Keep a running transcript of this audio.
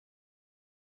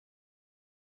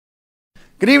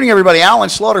Good evening, everybody. Alan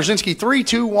Slaughterzinski,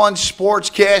 321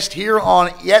 Sportscast here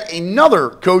on yet another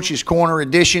Coach's Corner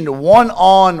edition to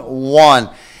one-on-one.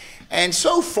 And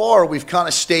so far, we've kind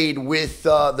of stayed with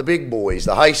the big boys,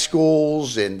 the high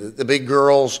schools and the big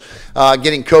girls,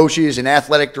 getting coaches and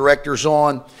athletic directors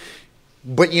on.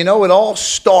 But, you know, it all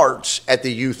starts at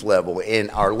the youth level,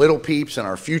 and our little peeps and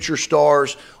our future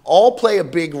stars all play a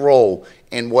big role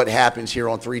in what happens here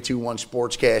on 321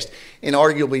 Sportscast, and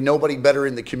arguably nobody better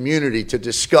in the community to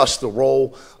discuss the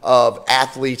role of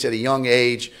athletes at a young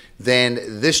age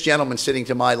than this gentleman sitting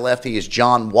to my left. He is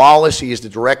John Wallace. He is the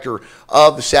director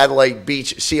of the Satellite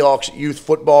Beach Seahawks youth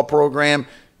football program.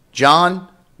 John,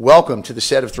 welcome to the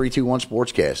set of 321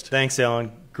 Sportscast. Thanks,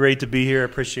 Alan. Great to be here.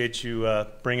 Appreciate you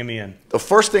bringing me in. The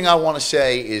first thing I want to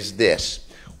say is this.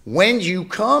 When you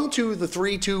come to the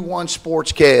 321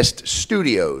 Sportscast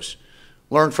studios,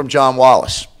 learn from John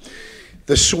Wallace.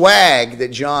 The swag that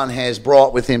John has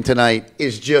brought with him tonight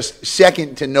is just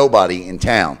second to nobody in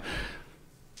town.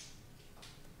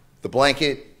 The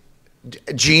blanket,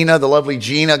 Gina, the lovely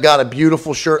Gina, got a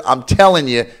beautiful shirt. I'm telling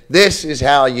you, this is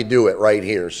how you do it right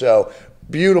here. So,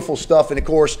 beautiful stuff. And, of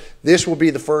course, this will be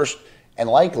the first and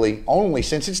likely only,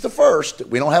 since it's the first,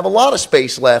 we don't have a lot of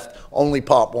space left, only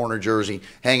Pop Warner jersey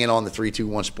hanging on the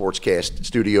 321 Sportscast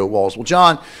studio walls. Well,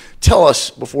 John, tell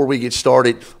us, before we get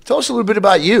started, tell us a little bit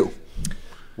about you.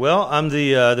 Well, I'm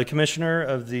the commissioner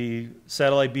of the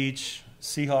Satellite Beach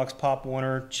Seahawks Pop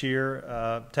Warner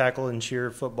cheer, tackle and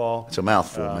cheer football. It's a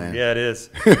mouthful, man. Yeah, it is.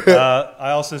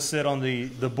 I also sit on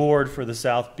the board for the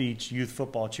South Beach Youth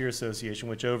Football Cheer Association,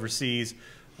 which oversees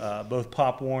both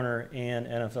Pop Warner and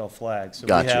NFL flags. So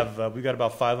gotcha. we've got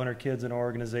about 500 kids in our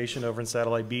organization over in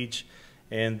Satellite Beach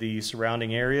and the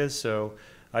surrounding areas. So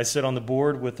I sit on the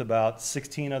board with about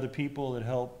 16 other people that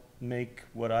help make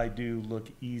what I do look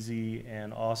easy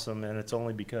and awesome. And it's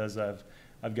only because I've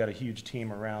got a huge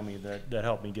team around me that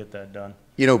help me get that done.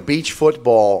 You know, beach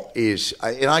football is,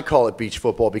 and I call it beach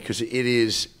football because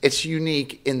it's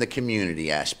unique in the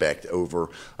community aspect over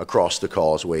across the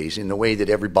causeways in the way that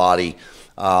everybody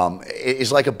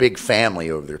is like a big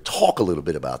family over there. Talk a little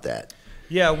bit about that.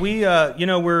 Yeah, you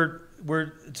know,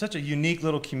 we're such a unique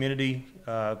little community,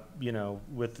 you know,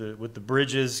 with the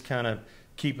bridges kind of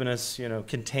keeping us, you know,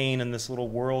 contained in this little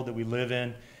world that we live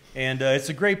in. And it's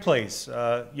a great place.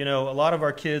 You know, a lot of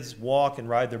our kids walk and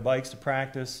ride their bikes to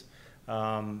practice.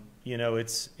 You know,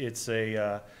 it's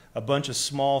a bunch of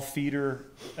small feeder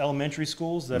elementary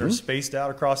schools that are spaced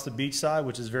out across the beach side,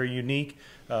 which is very unique.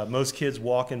 Most kids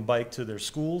walk and bike to their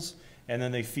schools, and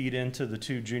then they feed into the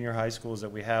 2 junior high schools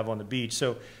that we have on the beach.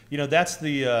 So, you know, that's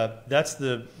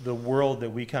the world that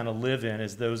we kind of live in,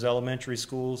 is those elementary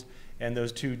schools and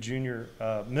those 2 junior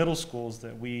middle schools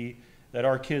that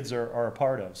our kids are a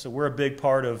part of. So we're a big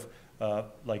part of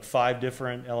like 5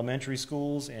 different elementary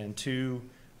schools and 2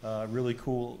 really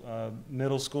cool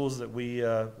middle schools that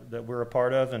we're a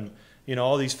part of. And you know,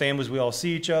 all these families, we all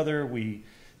see each other. We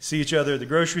see each other at the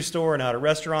grocery store and out at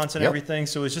restaurants and everything.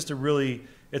 So it's just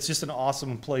an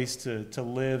awesome place to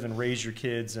live and raise your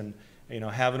kids, and you know,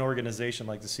 have an organization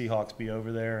like the Seahawks be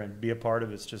over there and be a part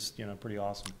of it. It's just, you know, pretty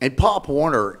awesome. And Pop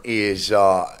Warner is, you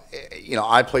know,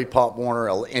 I played Pop Warner,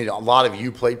 and a lot of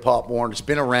you played Pop Warner. It's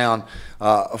been around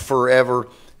forever.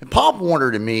 And Pop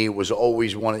Warner to me was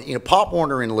always one of, you know, Pop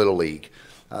Warner and Little League,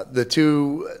 the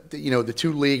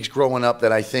two leagues growing up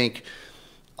that I think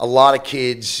a lot of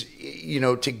kids, you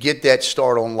know, to get that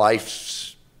start on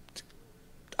life,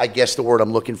 I guess the word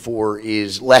I'm looking for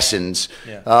is lessons.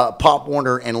 Yeah. Pop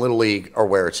Warner and Little League are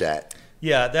where it's at.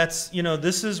 Yeah, that's, you know,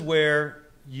 this is where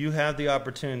you have the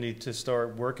opportunity to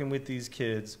start working with these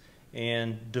kids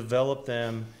and develop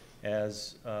them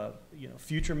as, you know,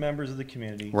 future members of the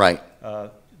community. Right.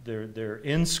 They're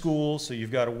in school, so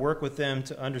you've got to work with them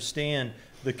to understand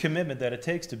the commitment that it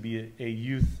takes to be a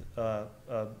youth, a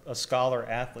scholar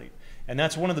athlete. And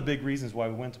that's one of the big reasons why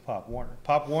we went to Pop Warner.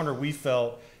 Pop Warner, we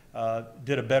felt,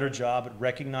 did a better job at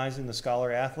recognizing the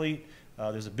scholar athlete.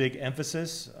 There's a big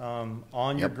emphasis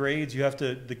on your grades. You have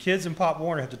to, the kids in Pop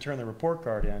Warner have to turn their report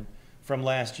card in from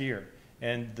last year.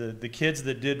 And the kids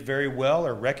that did very well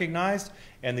are recognized,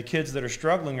 and the kids that are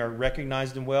struggling are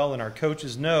recognized and well, and our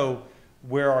coaches know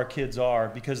where our kids are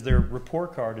because their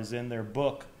report card is in their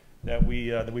book that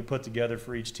we put together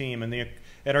for each team. And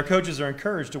our coaches are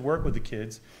encouraged to work with the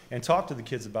kids and talk to the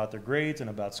kids about their grades and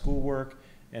about schoolwork.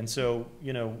 And so,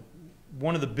 you know,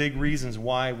 one of the big reasons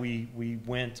why we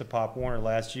went to Pop Warner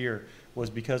last year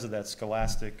was because of that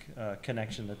scholastic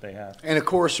connection that they have. And, of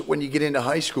course, when you get into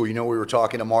high school, you know, we were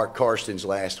talking to Mark Karstens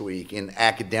last week, and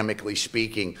academically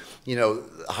speaking, you know,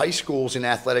 high schools and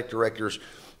athletic directors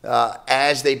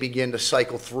as they begin to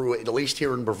cycle through it, at least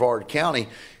here in Brevard County,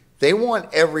 they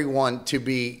want everyone to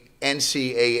be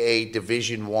NCAA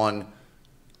Division I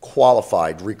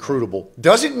qualified, recruitable.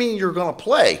 Doesn't mean you're going to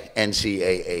play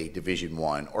NCAA Division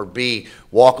I or be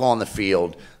walk on the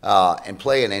field and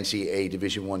play an NCAA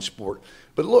Division I sport.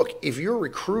 But look, if you're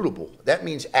recruitable, that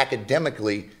means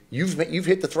academically you've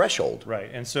hit the threshold.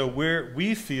 Right, and so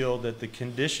we feel that the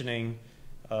conditioning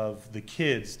of the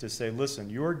kids to say, listen,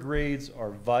 your grades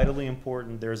are vitally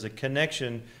important. There's a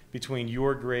connection between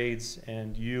your grades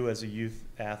and you as a youth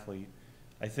athlete.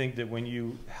 I think that when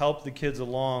you help the kids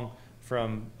along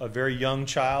from a very young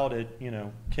child at,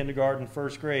 kindergarten,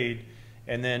 first grade,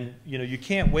 and then, you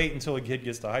can't wait until a kid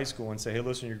gets to high school and say, hey,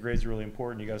 listen, your grades are really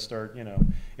important. You got to start,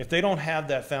 if they don't have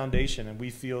that foundation, and we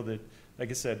feel that, like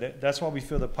I said, that's why we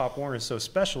feel that Pop Warner is so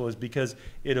special, is because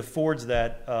it affords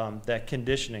that, that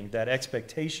conditioning, that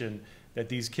expectation that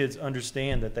these kids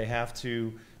understand that they have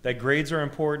to, that grades are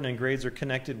important and grades are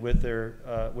connected with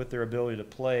their ability to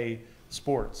play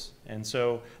sports. And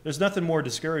so there's nothing more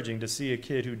discouraging to see a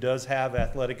kid who does have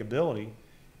athletic ability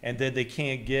and that they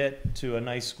can't get to a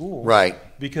nice school, right?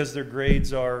 Because their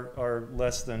grades are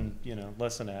less than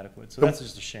adequate. So that's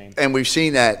just a shame. And we've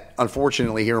seen that,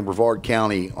 unfortunately, here in Brevard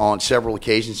County on several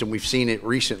occasions, and we've seen it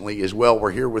recently as well.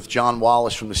 We're here with John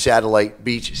Wallace from the Satellite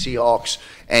Beach Seahawks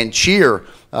and Cheer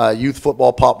Youth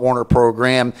Football Pop Warner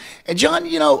program. And John,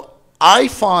 I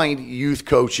find youth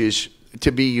coaches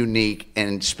to be unique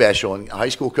and special. And high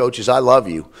school coaches, I love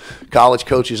you. College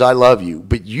coaches, I love you.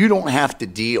 But you don't have to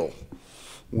deal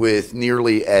with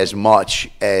nearly as much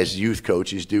as youth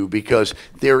coaches do, because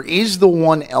there is the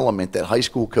one element that high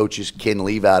school coaches can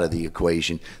leave out of the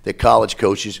equation that college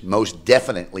coaches most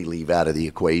definitely leave out of the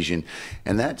equation,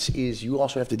 and that is you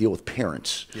also have to deal with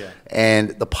parents and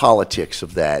the politics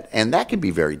of that, and that can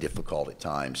be very difficult at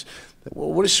times.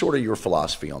 What is sort of your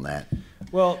philosophy on that?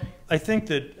 Well, I think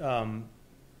that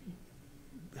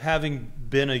having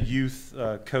been a youth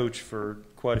coach for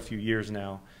quite a few years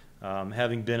now,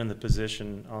 having been in the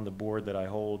position on the board that I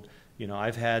hold,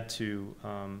 I've had to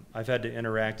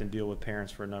interact and deal with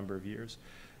parents for a number of years.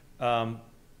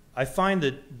 I find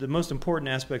that the most important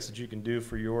aspects that you can do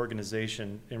for your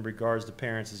organization in regards to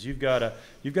parents is you've got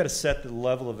to set the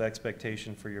level of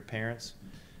expectation for your parents.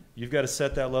 You've got to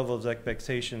set that level of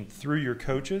expectation through your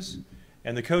coaches,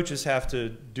 and the coaches have to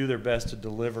do their best to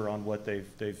deliver on what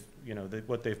they've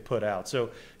put out. So,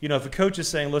 if a coach is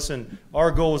saying, listen, our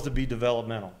goal is to be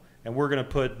developmental, and we're going to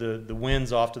put the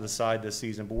wins off to the side this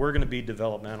season, but we're going to be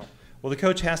developmental. Well, the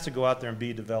coach has to go out there and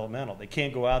be developmental. They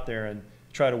can't go out there and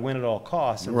try to win at all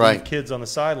costs and leave kids on the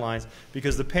sidelines,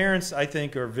 because the parents, I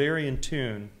think, are very in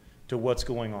tune to what's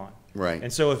going on. Right.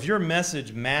 And so if your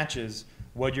message matches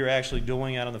what you're actually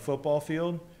doing out on the football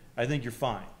field, I think you're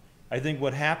fine. I think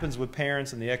what happens with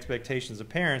parents and the expectations of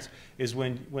parents is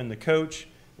when the coach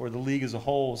or the league as a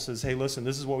whole says, hey, listen,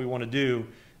 this is what we want to do,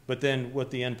 but then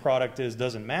what the end product is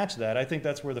doesn't match that, I think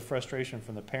that's where the frustration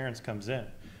from the parents comes in.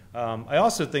 I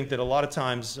also think that a lot of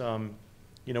times,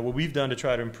 what we've done to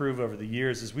try to improve over the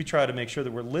years is we try to make sure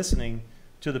that we're listening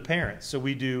to the parents. So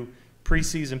we do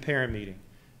preseason parent meeting,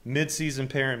 mid-season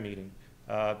parent meeting,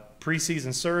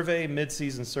 preseason survey,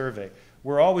 mid-season survey.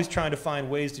 We're always trying to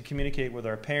find ways to communicate with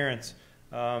our parents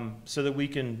so that we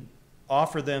can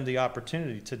offer them the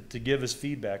opportunity to give us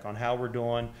feedback on how we're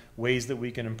doing, ways that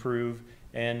we can improve.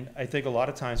 And I think a lot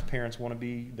of times parents want to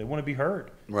be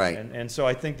heard. Right. And so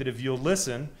I think that if you'll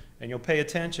listen and you'll pay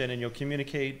attention and you'll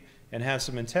communicate and have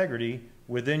some integrity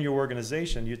within your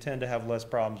organization, you tend to have less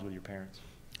problems with your parents.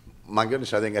 My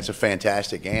goodness, I think that's a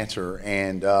fantastic answer.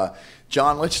 And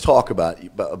John, let's talk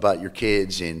about your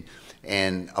kids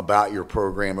and about your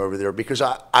program over there, because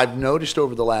I've noticed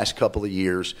over the last couple of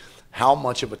years how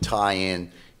much of a tie-in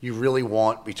you really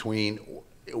want between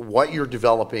what you're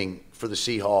developing for the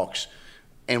Seahawks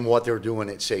and what they're doing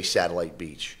at, say, Satellite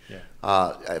Beach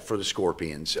for the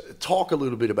Scorpions. Talk a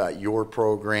little bit about your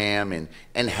program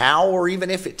and how, or even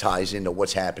if it ties into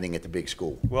what's happening at the big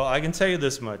school. Well, I can tell you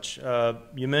this much.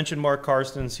 You mentioned Mark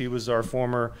Karstens. He was our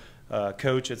former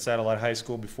coach at Satellite High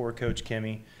School before Coach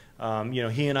Kimmy.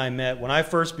 He and I met when I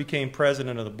first became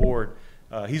president of the board.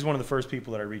 He's one of the first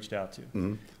people that I reached out to.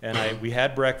 Mm-hmm. And we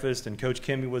had breakfast, and Coach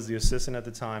Kimmy was the assistant at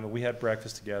the time, and we had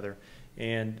breakfast together.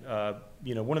 And,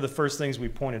 one of the first things we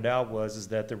pointed out is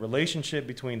that the relationship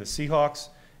between the Seahawks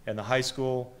and the high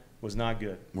school was not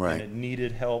good. Right. And it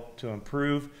needed help to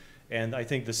improve. And I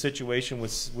think the situation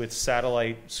with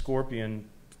Satellite Scorpion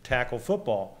tackle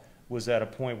football was at a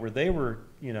point where they were,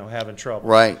 having trouble.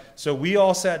 Right. So we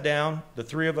all sat down, the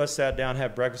three of us sat down,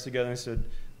 had breakfast together, and said,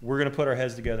 we're going to put our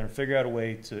heads together and figure out a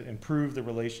way to improve the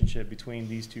relationship between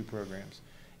these two programs.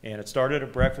 And it started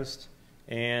at breakfast,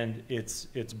 and it's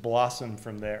blossomed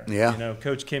from there. Yeah. You know,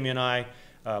 Coach Kimmy and I,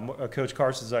 Coach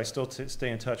Carson, I still stay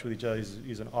in touch with each other.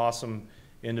 He's an awesome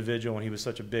individual, and he was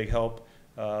such a big help,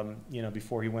 you know,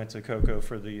 before he went to Cocoa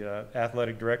for the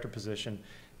athletic director position.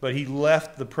 But he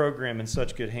left the program in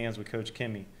such good hands with Coach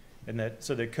Kimmy, and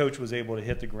so that Coach was able to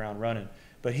hit the ground running.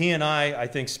 But he and I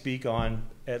think, speak on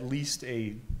at least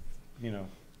every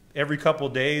couple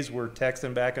of days we're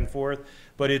texting back and forth.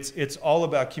 But it's all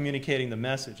about communicating the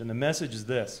message, and the message is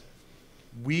this: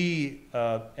 we,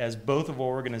 as both of our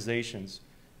organizations,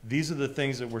 these are the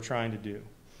things that we're trying to do.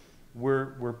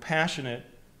 We're passionate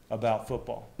about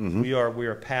football. Mm-hmm. We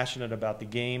are passionate about the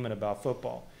game and about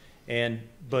football.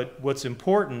 But what's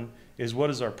important is, what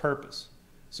is our purpose?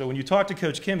 So when you talk to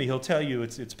Coach Kimmy, he'll tell you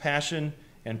it's passion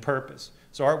and purpose.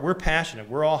 So we're passionate.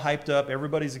 We're all hyped up.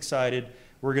 Everybody's excited.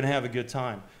 We're going to have a good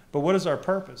time. But what is our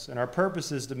purpose? And our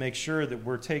purpose is to make sure that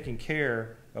we're taking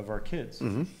care of our kids.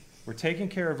 Mm-hmm. We're taking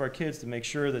care of our kids to make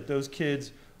sure that those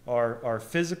kids are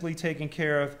physically taken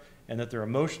care of and that they're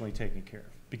emotionally taken care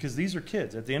of. Because these are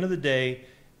kids. At the end of the day,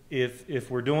 if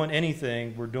we're doing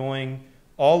anything, we're doing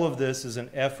all of this as an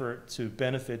effort to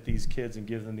benefit these kids and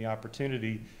give them the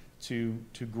opportunity to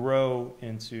grow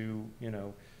into,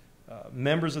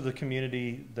 members of the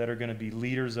community that are going to be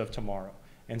leaders of tomorrow.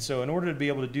 And so in order to be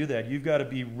able to do that, you've got to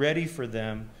be ready for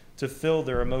them to fill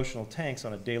their emotional tanks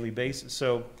on a daily basis.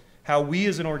 So how we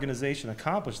as an organization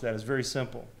accomplish that is very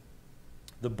simple.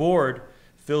 The board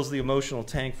fills the emotional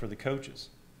tank for the coaches.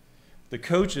 The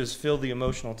coaches fill the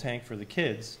emotional tank for the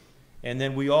kids. And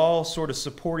then we all sort of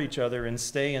support each other and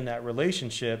stay in that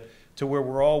relationship to where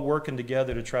we're all working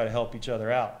together to try to help each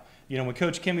other out. You know, when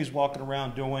Coach Kimmy's walking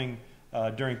around during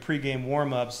pregame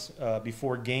warm-ups,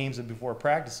 before games and before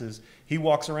practices, he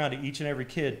walks around to each and every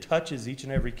kid, touches each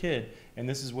and every kid, and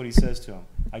this is what he says to them: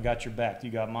 "I got your back.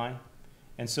 You got mine."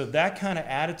 And so that kind of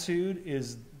attitude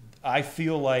is, I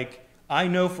feel like, I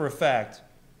know for a fact,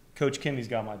 Coach Kimmy's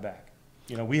got my back.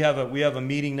 You know, we have a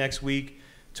meeting next week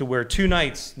to where 2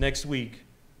 nights next week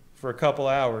for a couple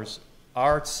hours,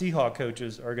 our Seahawks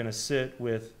coaches are going to sit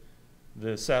with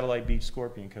the Satellite Beach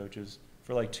Scorpion coaches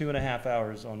for like 2.5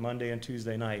 hours on Monday and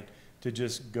Tuesday night to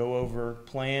just go over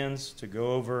plans, to go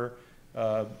over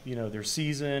their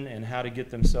season and how to get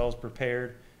themselves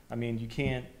prepared. I mean, you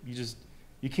can't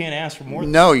ask for more.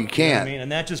 No, you can't. You know what I mean?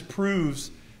 And that just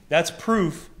that's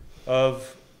proof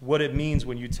of what it means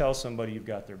when you tell somebody you've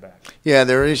got their back. Yeah,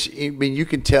 there is. I mean, you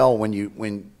can tell when you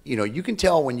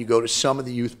go to some of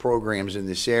the youth programs in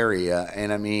this area,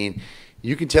 and I mean,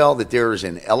 you can tell that there is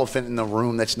an elephant in the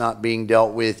room that's not being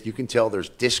dealt with. You can tell there's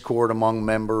discord among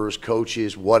members,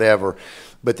 coaches, whatever.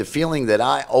 But the feeling that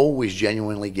I always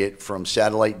genuinely get from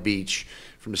Satellite Beach,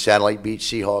 from the Satellite Beach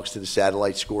Seahawks to the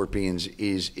Satellite Scorpions,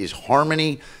 is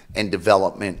harmony and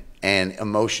development and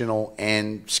emotional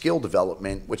and skill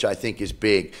development, which I think is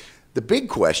big. The big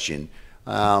question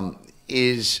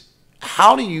is,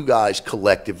 how do you guys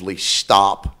collectively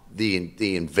stop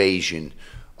the invasion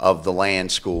of the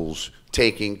land schools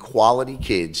taking quality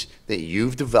kids that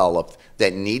you've developed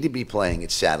that need to be playing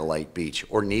at Satellite Beach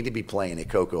or need to be playing at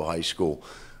Cocoa High School?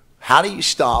 How do you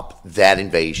stop that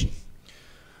invasion?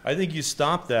 I think you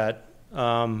stop that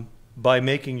by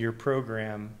making your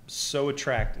program so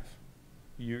attractive.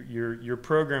 Your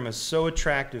program is so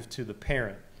attractive to the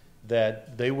parent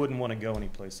that they wouldn't want to go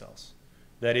anyplace else.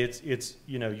 That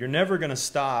you're never going to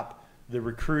stop the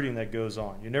recruiting that goes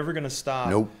on. You're never going to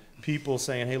stop people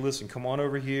saying, "Hey, listen, come on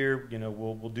over here.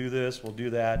 We'll do this, we'll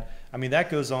do that." I mean, that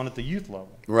goes on at the youth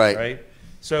level, right?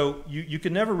 So you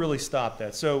can never really stop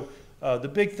that. So the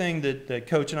big thing that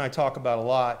Coach and I talk about a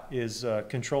lot is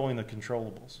controlling the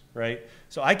controllables, right?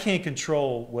 So I can't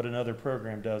control what another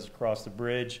program does across the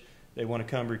bridge. They want to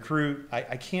come recruit.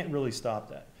 I can't really stop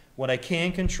that. What I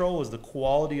can control is the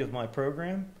quality of my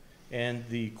program and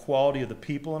the quality of the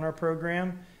people in our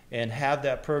program, and have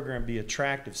that program be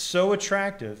attractive, so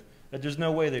attractive that there's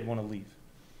no way they'd want to leave.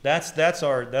 That's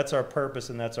our purpose,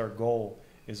 and that's our goal,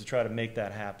 is to try to make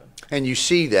that happen. And you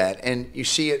see that, and you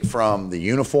see it from the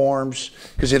uniforms,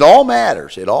 because it all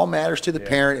matters. It all matters to the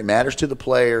parent. It matters to the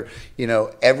player.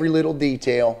 Every little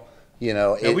detail.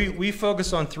 We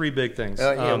focus on 3 big things.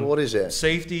 What is that?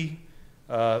 Safety,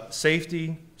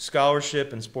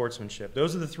 scholarship, and sportsmanship.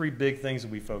 Those are the 3 big things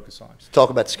that we focus on. Let's talk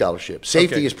about scholarship.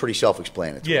 Safety is pretty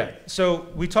self-explanatory. Yeah. So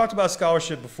we talked about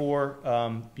scholarship before.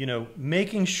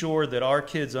 Making sure that our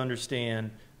kids understand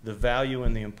the value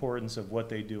and the importance of what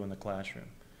they do in the classroom.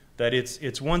 That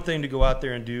it's one thing to go out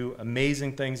there and do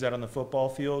amazing things out on the football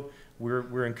field.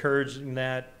 We're encouraging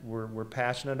that. We're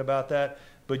passionate about that.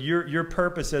 But your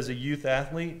purpose as a youth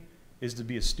athlete is to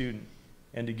be a student.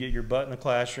 and to get your butt in the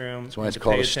classroom. That's why it's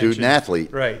called a student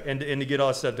athlete. Right, and to get all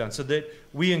that stuff done. So that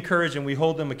we encourage and we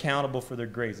hold them accountable for their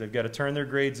grades. They've got to turn their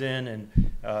grades in,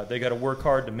 and they got to work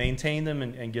hard to maintain them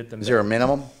and get them. Is there a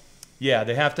minimum? Yeah,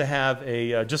 they have to have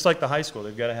a, just like the high school,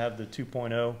 they've got to have the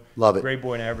 2.0 Love it. grade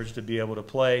point average to be able to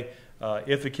play.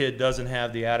 If a kid doesn't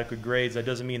have the adequate grades, that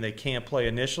doesn't mean they can't play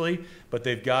initially, but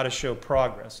they've got to show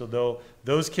progress. So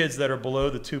those kids that are below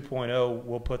the 2.0,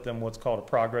 we'll put them what's called a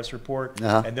progress report,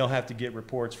 and they'll have to get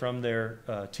reports from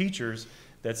their teachers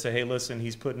that say, hey, listen, he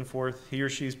or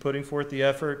she's putting forth the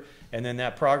effort, and then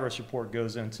that progress report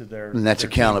goes into their. And that's their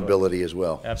accountability as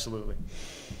well. Absolutely.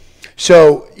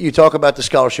 So you talk about the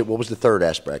scholarship. What was the third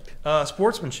aspect?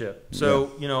 Sportsmanship.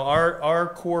 So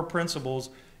our core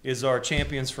principles is our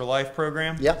Champions for Life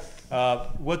program. Yeah.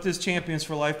 What this Champions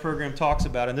for Life program talks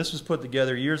about, and this was put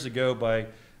together years ago by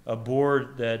a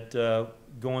board that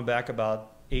going back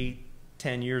about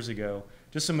 8-10 years ago,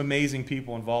 just some amazing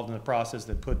people involved in the process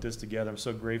that put this together. I'm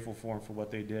so grateful for them for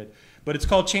what they did. But it's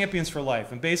called Champions for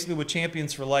Life, and basically what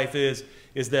Champions for Life is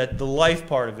that the life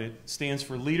part of it stands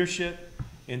for leadership,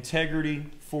 integrity,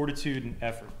 fortitude, and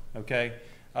effort. Okay,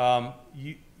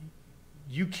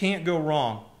 you can't go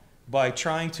wrong by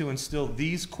trying to instill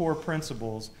these core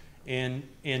principles in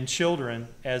children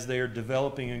as they are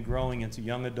developing and growing into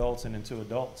young adults and into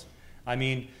adults. I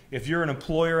mean, if you're an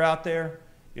employer out there,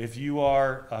 if you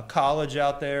are a college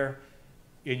out there,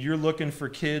 and you're looking for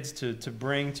kids to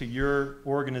bring to your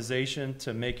organization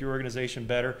to make your organization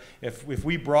better, if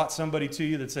we brought somebody to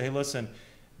you that say, hey, listen,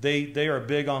 they are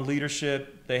big on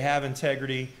leadership, they have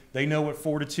integrity, they know what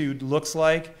fortitude looks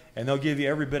like, and they'll give you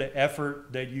every bit of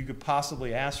effort that you could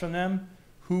possibly ask from them,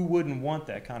 who wouldn't want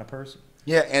that kind of person?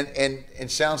 Yeah, and it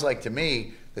sounds like to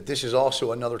me that this is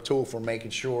also another tool for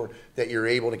making sure that you're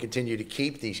able to continue to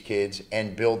keep these kids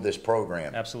and build this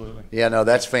program. Absolutely. Yeah, no,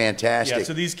 that's fantastic. Yeah,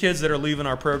 so these kids that are leaving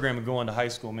our program and going to high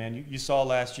school, man, you saw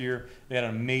last year they had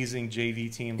an amazing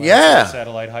JV team like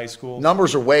Satellite High School.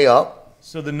 Numbers are way up.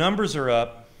 So the numbers are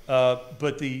up,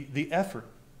 but the effort,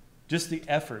 just the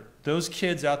effort. Those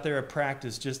kids out there at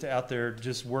practice, just out there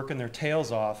just working their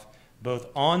tails off, both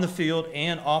on the field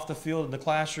and off the field in the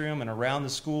classroom and around the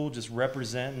school, just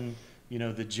representing, the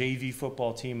JV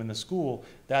football team in the school.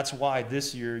 That's why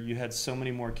this year you had so many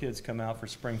more kids come out for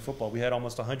spring football. We had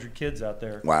almost 100 kids out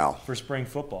there for spring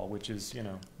football, which is,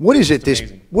 what is it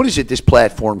amazing. What is it this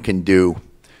platform can do,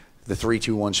 the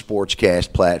 321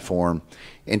 Sportscast platform,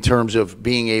 in terms of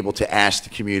being able to ask the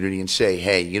community and say,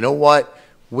 hey, you know what?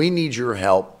 We need your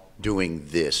help doing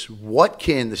this. What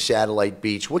can the Satellite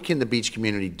Beach, what can the beach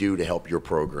community do to help your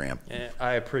program?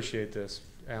 I appreciate this,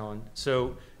 Alan.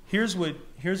 So here's what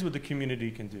the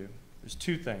community can do. There's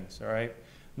two things, all right?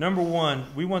 Number one,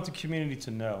 we want the community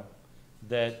to know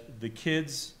that the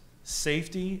kids'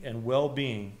 safety and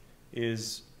well-being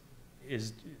is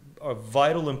of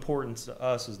vital importance to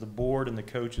us as the board and the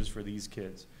coaches for these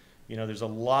kids. There's a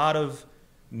lot of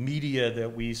media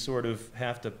that we sort of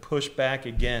have to push back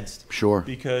against. Sure.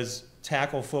 Because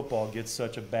tackle football gets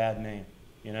such a bad name,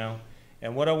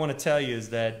 And what I want to tell you is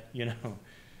that,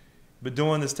 been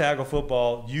doing this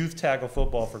youth tackle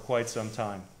football for quite some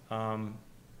time.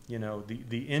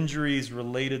 The injuries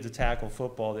related to tackle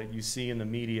football that you see in the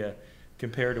media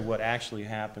compared to what actually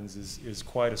happens is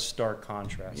quite a stark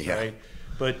contrast, right?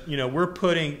 But,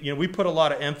 we put a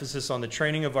lot of emphasis on the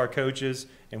training of our coaches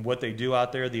and what they do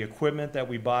out there, the equipment that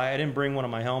we buy. I didn't bring one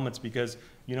of my helmets because,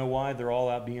 you know why? They're all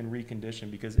out being reconditioned,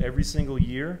 because every single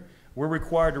year we're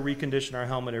required to recondition our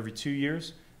helmet every 2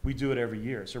 years. We do it every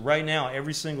year. So right now,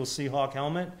 every single Seahawk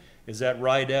helmet is at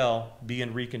Rydell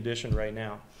being reconditioned right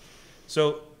now.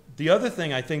 So the other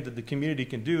thing I think that the community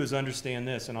can do is understand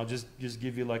this, and I'll just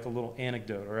give you like a little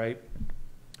anecdote, all right?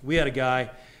 We had a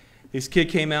guy. This kid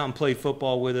came out and played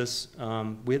football with us.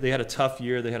 They had a tough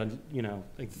year. They had,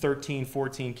 like 13,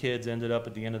 14 kids ended up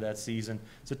at the end of that season.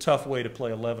 It's a tough way to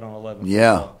play 11 on 11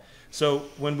 football. So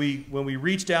when we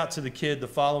reached out to the kid the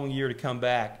following year to come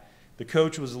back, the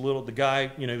coach was he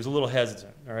was a little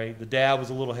hesitant, all right? The dad was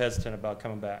a little hesitant about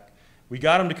coming back. We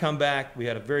got him to come back. We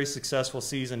had a very successful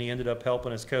season. He ended up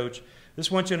helping his coach. Just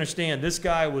want you to understand, this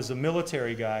guy was a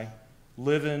military guy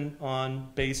living on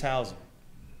base housing.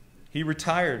 He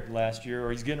retired last year,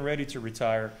 or he's getting ready to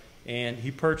retire, and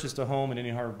he purchased a home in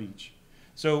Indian Harbor Beach.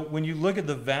 So when you look at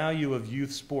the value of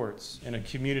youth sports in a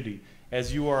community,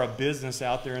 as you are a business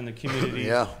out there in the community,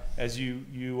 as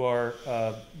you are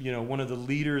one of the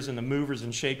leaders and the movers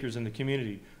and shakers in the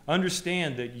community,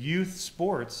 understand that youth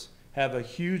sports have a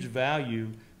huge value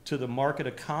to the market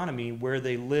economy where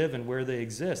they live and where they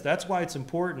exist. That's why it's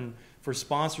important for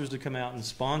sponsors to come out and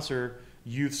sponsor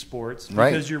youth sports,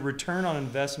 because your return on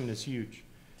investment is huge.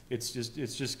 it's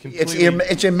just completely.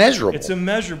 It's immeasurable. It's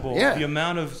immeasurable. Yeah. The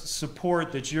amount of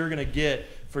support that you're going to get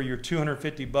for your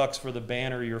 $250 for the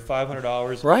banner, your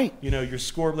 $500. Right. You know, your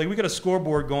score. Like we got a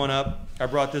scoreboard going up. I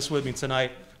brought this with me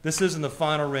tonight. This isn't the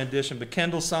final rendition, but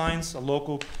Kendall Signs, a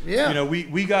local. Yeah. You know,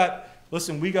 we got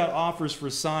offers for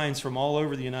signs from all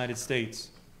over the United States.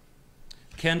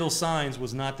 Kendall Signs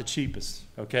was not the cheapest.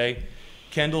 Okay.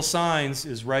 Kendall Signs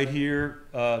is right here,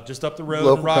 just up the road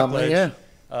Local in Rockledge. company,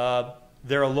 yeah.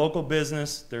 They're a local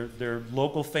business. They're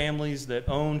local families that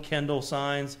own Kendall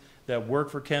Signs, that work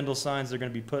for Kendall Signs. They're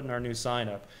going to be putting our new sign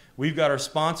up. We've got our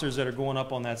sponsors that are going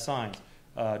up on that sign.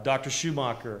 Dr.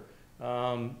 Schumacher,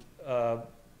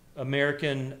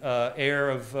 American Air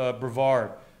of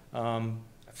Brevard.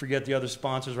 I forget the other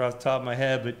sponsors right off the top of my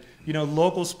head, but you know,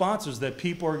 local sponsors that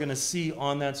people are going to see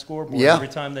on that scoreboard every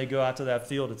time they go out to that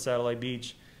field at Satellite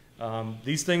Beach.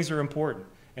 These things are important,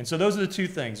 and so those are the two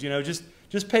things. You know, just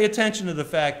pay attention to the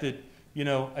fact that, you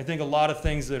know, I think a lot of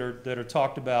things that are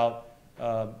talked about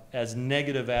as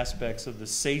negative aspects of the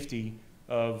safety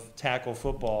of tackle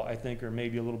football, I think, are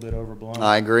maybe a little bit overblown.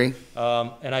 I agree.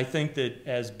 And I think that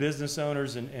as business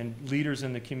owners and leaders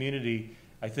in the community,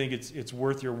 I think it's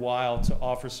worth your while to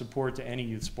offer support to any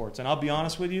youth sports. And I'll be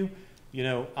honest with you, you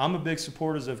know, I'm a big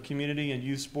supporter of community and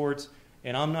youth sports,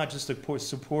 and I'm not just a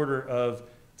supporter of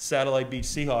Satellite Beach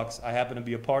Seahawks. I happen to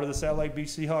be a part of the Satellite Beach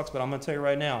Seahawks, but I'm going to tell you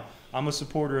right now, I'm a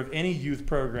supporter of any youth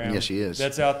program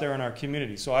that's out there in our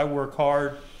community. So I work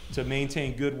hard to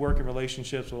maintain good working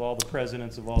relationships with all the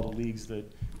presidents of all the leagues that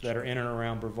are in and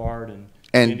around Brevard and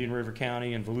Indian River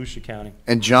County and Volusia County.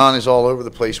 And John is all over the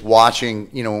place watching,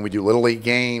 you know, when we do Little League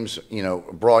games, you know,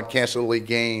 broadcast Little League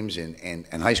games and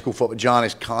high school football. John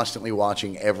is constantly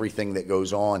watching everything that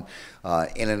goes on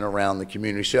in and around the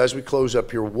community. So as we close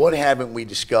up here, what haven't we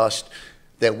discussed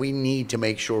that we need to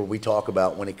make sure we talk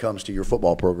about when it comes to your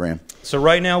football program? So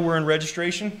right now we're in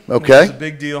registration. Okay. Which is a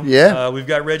big deal. Yeah. We've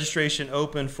got registration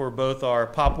open for both our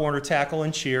Pop Warner tackle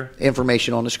and cheer.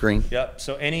 Information on the screen. Yep.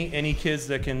 So any kids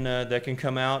that can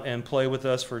come out and play with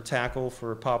us for tackle,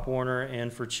 for Pop Warner,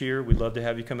 and for cheer, we'd love to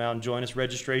have you come out and join us.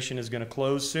 Registration is going to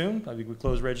close soon. I think we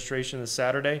close registration this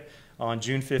Saturday on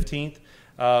June 15th.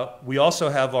 We also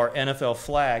have our NFL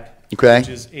flag, which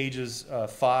is ages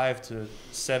 5 to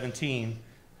 17.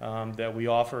 That we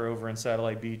offer over in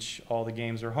Satellite Beach. All the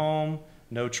games are home,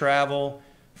 no travel.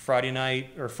 Friday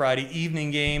night or Friday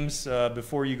evening games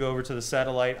before you go over to the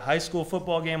Satellite high school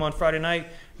football game on Friday night.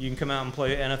 You can come out and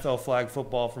play NFL flag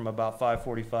football from about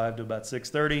 5:45 to about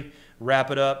 6:30. Wrap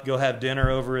it up. Go have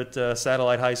dinner over at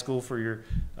Satellite High School for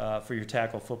your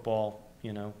tackle football,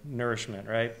 you know, nourishment,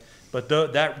 right? But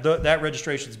that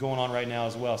registration is going on right now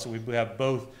as well. So we have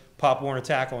both Pop Warner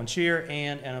tackle and cheer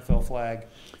and NFL flag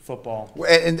football.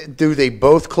 And do they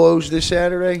both close this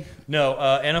Saturday? No,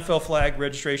 NFL flag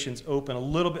registration's open a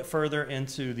little bit further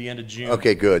into the end of June.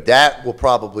 Okay, good. That will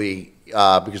probably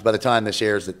because by the time this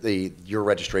airs, your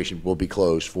registration will be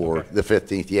closed for the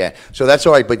 15th. Yeah, so that's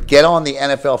all right. But get on the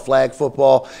NFL flag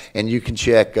football, and you can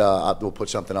check. We'll put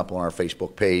something up on our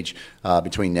Facebook page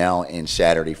between now and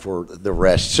Saturday for the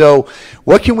rest. So,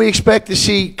 what can we expect to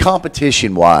see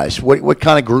competition-wise? What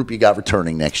kind of group you got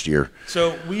returning next year?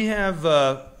 So we have.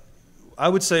 I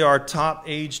would say our top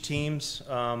age teams,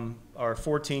 our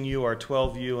 14U, our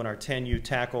 12U, and our 10U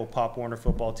tackle Pop Warner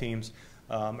football teams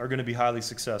are going to be highly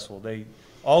successful.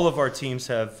 All of our teams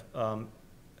have,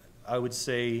 I would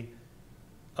say,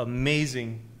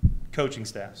 amazing coaching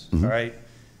staffs, all right,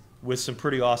 with some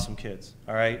pretty awesome kids,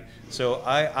 all right. So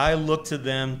I look to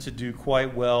them to do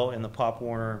quite well in the Pop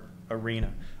Warner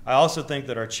arena. I also think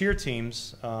that our cheer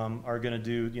teams are going to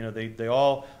do, you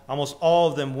know, almost all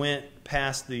of them went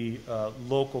past the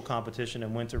local competition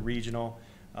and went to regional.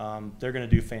 They're going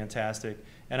to do fantastic.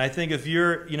 And I think if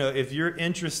you're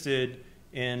interested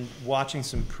in watching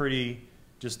some pretty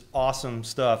just awesome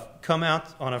stuff, come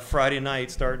out on a Friday night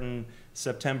starting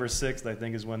September 6th, I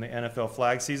think is when the NFL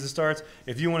flag season starts.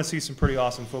 If you want to see some pretty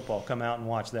awesome football, come out and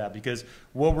watch that, because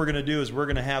what we're going to do is we're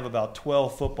going to have about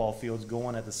 12 football fields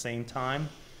going at the same time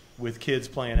with kids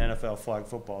playing NFL flag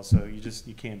football, so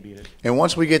you can't beat it. And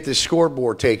once we get this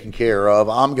scoreboard taken care of,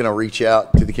 I'm going to reach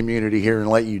out to the community here and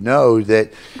let you know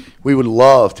that we would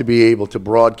love to be able to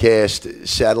broadcast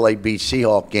Satellite Beach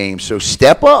Seahawk games. So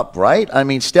step up, right? I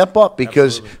mean, step up,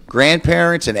 because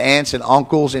grandparents and aunts and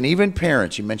uncles and even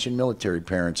parents, you mentioned military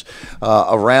parents,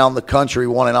 around the country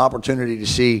want an opportunity to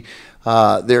see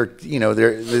their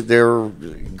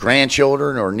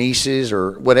grandchildren or nieces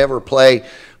or whatever play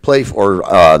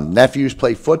or nephews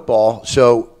play football.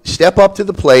 So step up to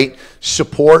the plate,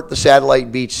 support the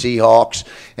Satellite Beach Seahawks,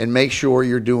 and make sure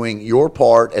you're doing your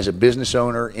part as a business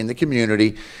owner in the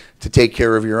community to take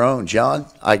care of your own. John,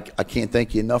 I can't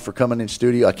thank you enough for coming in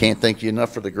studio. I can't thank you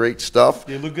enough for the great stuff.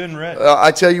 You look good in red.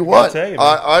 I tell you what, tell you,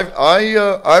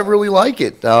 I really like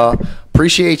it.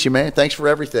 Appreciate you, man. Thanks for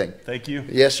everything. Thank you.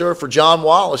 Yes, sir. For John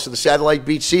Wallace of the Satellite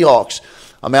Beach Seahawks,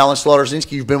 I'm Alan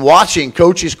Slaughter-Zinski. You've been watching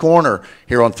Coach's Corner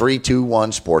here on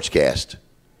 321 Sportscast.